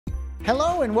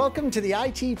Hello and welcome to the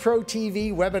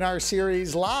ITProTV webinar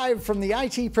series live from the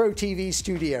ITProTV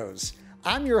studios.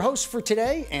 I'm your host for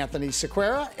today, Anthony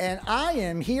Sequeira, and I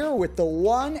am here with the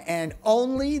one and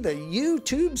only, the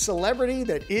YouTube celebrity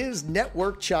that is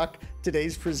Network Chuck,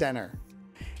 today's presenter.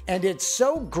 And it's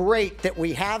so great that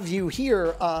we have you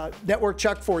here, Network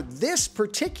Chuck, for this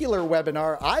particular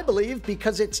webinar, I believe,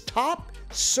 because it's top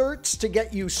certs to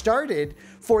get you started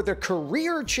for the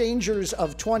career changers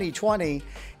of 2020.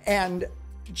 And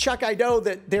Chuck, I know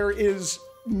that there is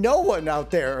no one out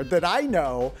there that I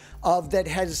know of that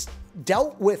has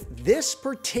dealt with this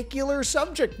particular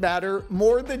subject matter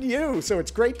more than you. So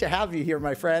it's great to have you here,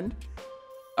 my friend.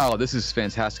 Oh, this is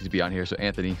fantastic to be on here. So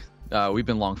Anthony, we've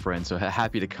been long friends, so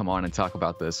happy to come on and talk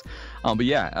about this. But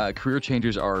yeah, career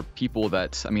changers are people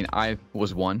that, I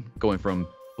was one going from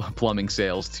plumbing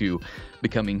sales to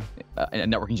becoming a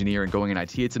network engineer and going in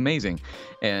IT. It's amazing.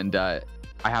 And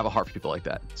I have a heart for people like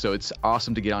that. So it's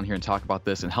awesome to get on here and talk about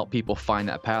this and help people find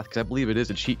that path, because I believe it is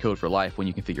a cheat code for life when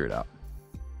you can figure it out.